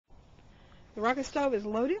The rocket stove is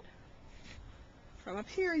loaded. From up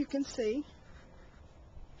here you can see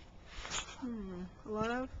a lot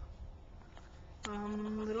of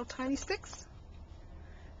little tiny sticks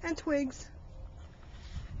and twigs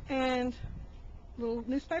and little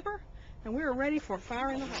newspaper, and we are ready for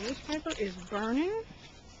fire in the hot. Newspaper is burning,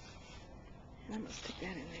 and I'm going to stick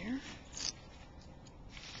that in there,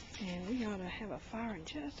 and we ought to have a fire in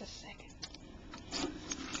just a second.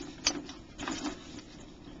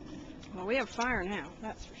 Well, we have fire now,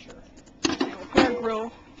 that's for sure. And we'll put our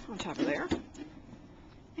grill on top of there,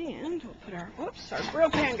 and we'll put our grill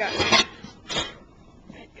pan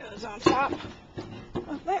it goes on top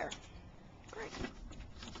of there. Great.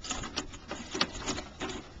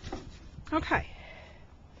 Okay,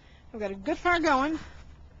 I've got a good fire going.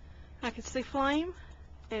 I can see flame,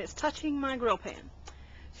 and it's touching my grill pan.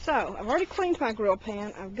 So I've already cleaned my grill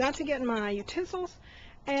pan. I've got to get my utensils,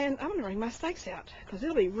 and I'm going to bring my steaks out because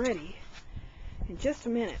they'll be ready in just a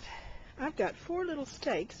minute. I've got 4 little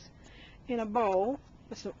steaks in a bowl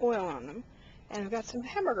with some oil on them, and I've got some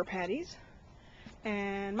hamburger patties,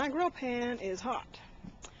 and my grill pan is hot.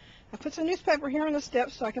 I put some newspaper here on the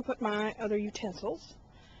steps so I can put my other utensils.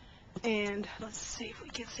 And let's see if we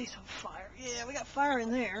can see some fire. Yeah, we got fire in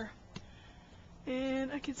there.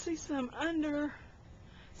 And I can see some under.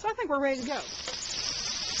 So I think we're ready to go.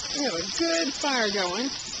 We have a good fire going.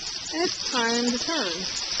 And it's time to turn.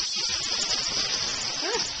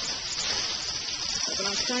 But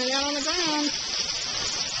I'm turning it out on the ground.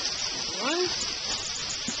 1.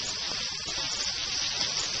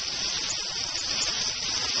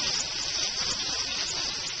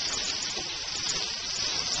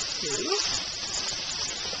 2.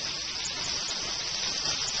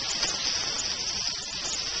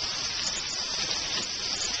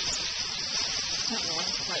 That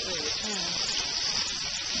wasn't quite ready to turn.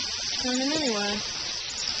 Turning anyway.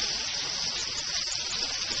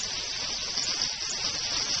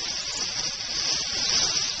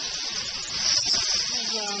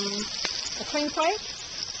 A clean plate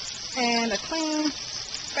and a clean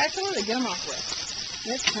spatula to get them off with.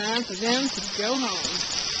 It's time for them to go home.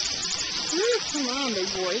 Woo, come on, big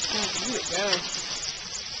boy. It's time for you to go.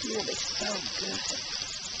 You will be so good.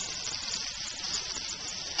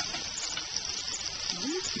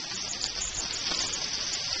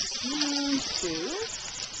 1, 2.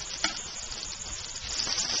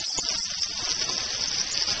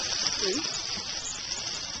 3.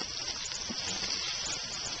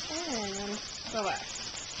 And the last.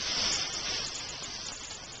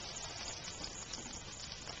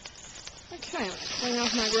 Okay, let's clean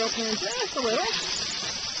off my grill pan just a little.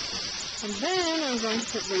 And then I'm going to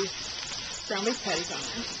put these ground beef patties on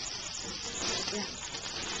there.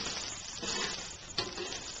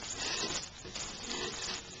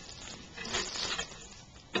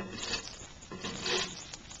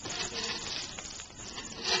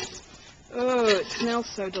 Oh, it smells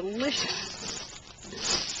so delicious.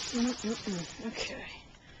 Okay,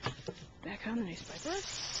 back on the newspaper.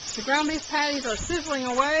 The ground beef patties are sizzling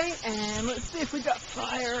away, and let's see if we got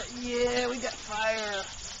fire. Yeah, we got fire.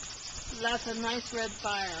 That's a nice red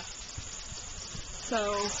fire.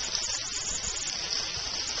 So,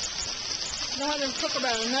 let them cook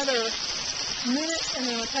about another minute, and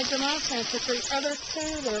then we'll take them off and put the other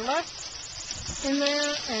 2 that are left in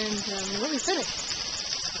there, and we'll be finished.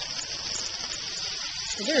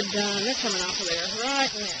 So they're done. They're coming off of there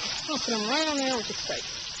right now. I'll put them right on there with the steak.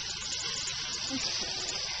 Okay.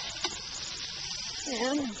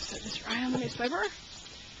 And I'll set this right on the newspaper.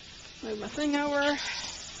 Move my thing over.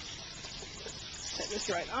 Set this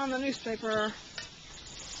right on the newspaper.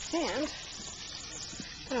 And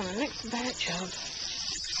put on the next batch of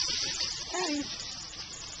patties.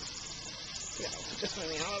 Yeah, I'll put this one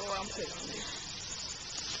in the olive oil and put it on there.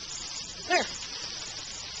 There.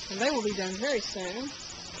 And they will be done very soon.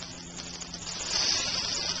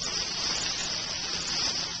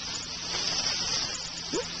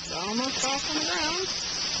 It's almost off on the ground.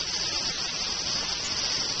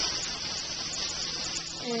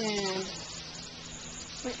 And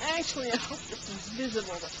we actually, I hope this is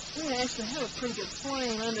visible, but we actually have a pretty good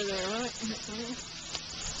flame under there, right?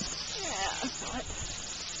 Yeah, I saw it.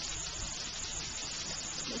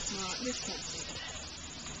 If not, just can't see it.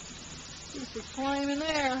 There's a flame in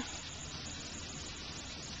there.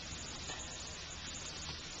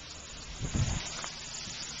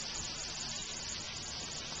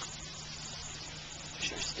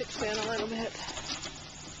 Sure sticks down a little bit.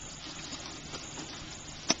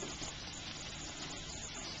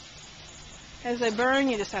 As they burn,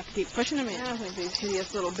 you just have to keep pushing them in. I think these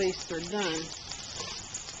hideous little beasts are done.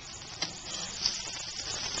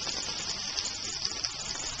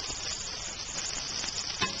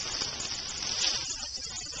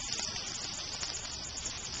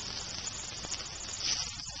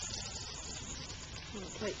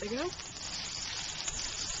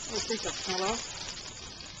 grease will smell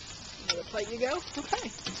off. Another plate you go. Okay.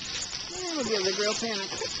 And we'll give the grill pan a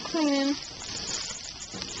quick cleaning.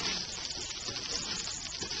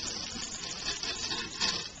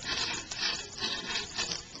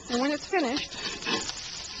 And when it's finished,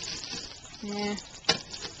 yeah,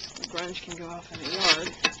 the grunge can go off in the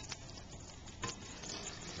yard.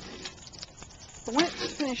 But when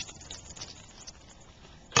it's finished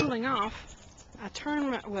cooling off, I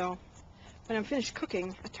turn my, well, when I'm finished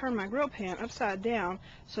cooking, I turn my grill pan upside down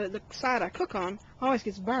so that the side I cook on always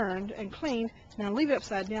gets burned and cleaned, and I leave it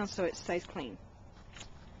upside down so it stays clean.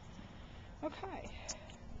 Okay.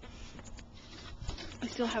 We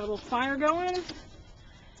still have a little fire going.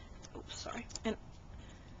 Oops, sorry.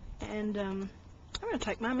 And I'm going to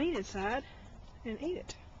take my meat inside and eat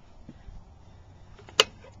it.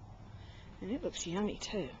 And it looks yummy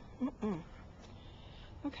too.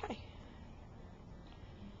 Okay.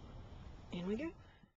 In we go.